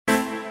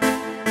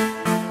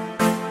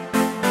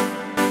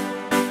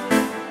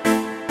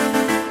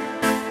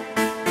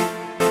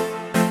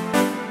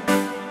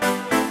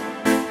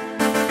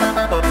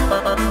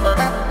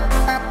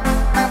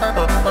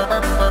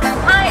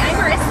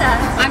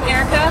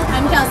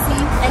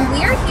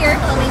here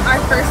filming our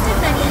first of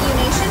many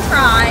UNATION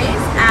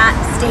tries at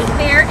State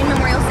Fair in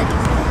Memorial City.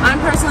 I'm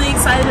personally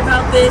excited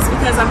about this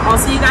because I'm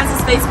also you guys'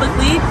 Facebook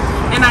lead,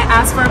 and I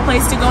asked for a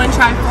place to go and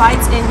try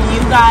flights, and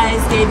you guys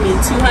gave me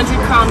 200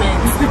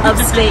 comments of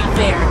State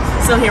Fair.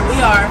 So here we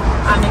are.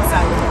 I'm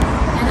excited.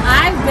 And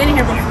I've been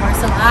here before,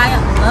 so I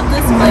love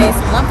this place,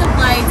 love the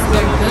flights.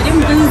 They're good and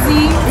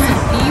boozy.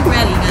 Be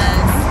ready,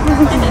 guys.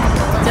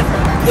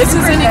 This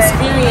is an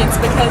experience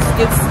because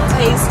it's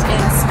taste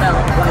and smell,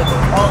 like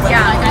all of it.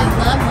 Yeah, like I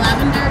love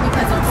lavender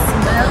because it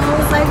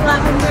smells like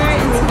lavender,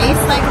 it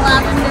tastes like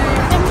lavender,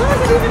 and look,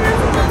 it even has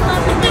a little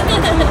lavender.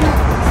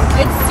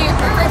 It's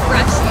super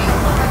refreshing.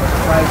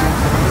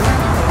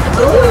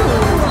 Ooh,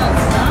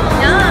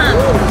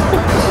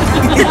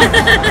 Yum.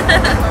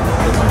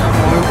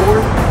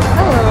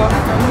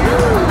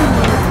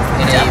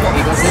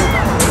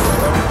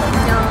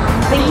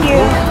 Thank you.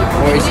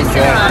 Always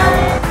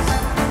enjoy.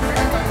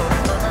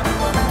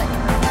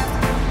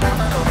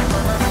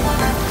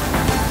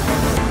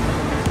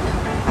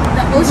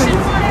 ocean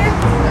water.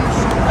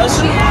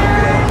 Ocean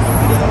water.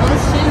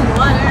 Ocean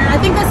water. I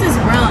think this is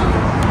rum.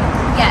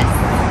 Yes.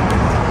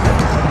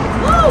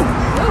 Woo!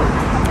 Woo!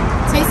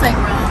 Tastes like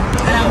rum.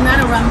 And I'm not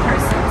a rum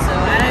person, so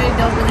I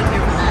don't really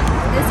care for that.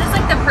 This is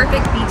like the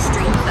perfect beach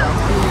drink though.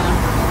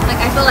 Yeah. Like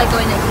I feel like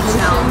going to the beach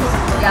now.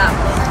 Yeah.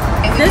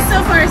 This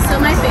so far is still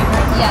my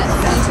favorite. Yes,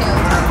 me too.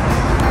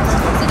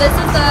 So this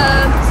is the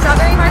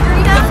strawberry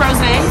margarita? The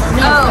frosé.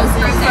 No,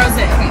 frosé.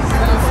 Frosé. Okay.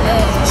 Frosé.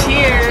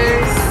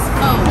 Cheers.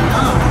 Oh,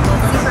 yum.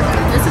 Super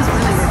good. This is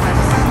really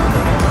refreshing.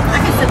 I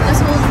can sit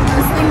this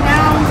thing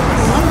down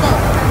in one go.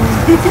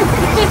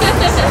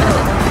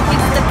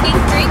 It's the pink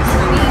drinks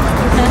for me.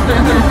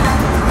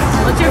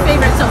 What's your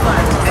favorite so far?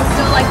 I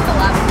still like the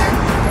lavender.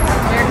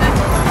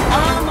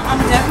 I'm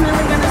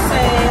definitely gonna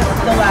say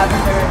the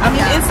lavender. I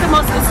mean, Yeah. it's the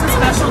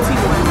specialty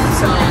one.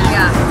 So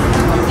Yeah.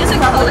 Just a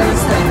color.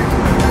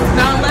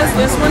 Now, unless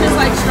this one is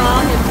like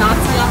strong and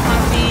knocks me off my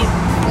feet,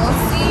 We'll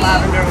see.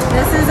 lavender.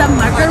 This is a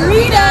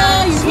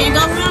margarita. You can't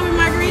go wrong with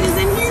margaritas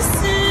in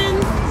Houston.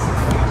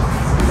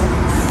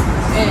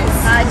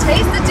 I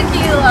taste the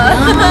tequila.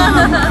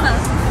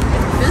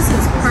 This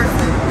is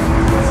perfect.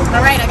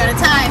 All right, I got a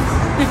tie.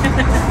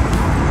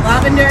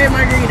 Lavender and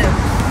margarita.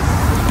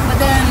 But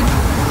then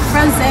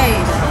frosé.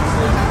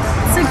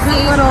 It's a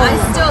good little.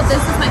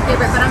 This is my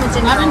favorite, but I'm a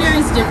gin girl. Lavender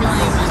is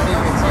definitely my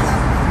favorite too.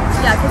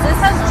 Yeah, because this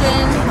has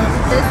gin,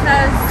 this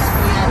has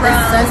Yeah, rum,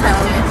 this does have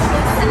gin.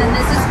 and then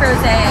this is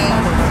rosé,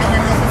 and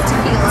then this is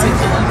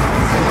tequila.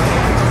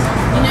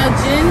 You know,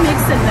 gin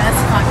makes the best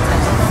cocktail.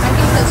 I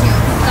think so too.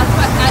 That's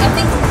what I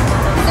think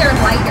they're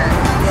lighter.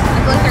 I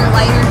feel like they're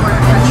lighter, more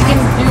And you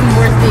refreshing. can do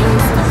more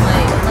things with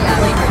like Yeah.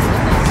 flavors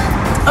with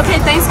it. Okay,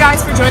 thanks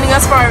guys for joining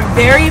us for our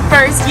very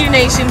first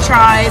UNATION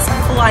Tries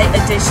Flight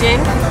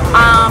Edition.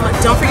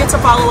 Don't forget to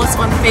follow us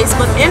on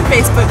Facebook and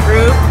Facebook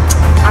group.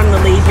 I'm the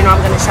lead, you know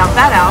I'm going to shout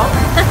that out.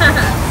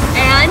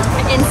 And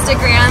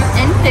Instagram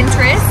and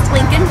Pinterest,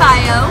 link in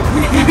bio.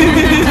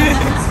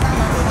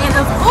 And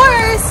of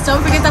course, don't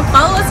forget to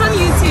follow us on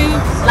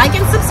YouTube, like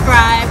and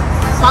subscribe,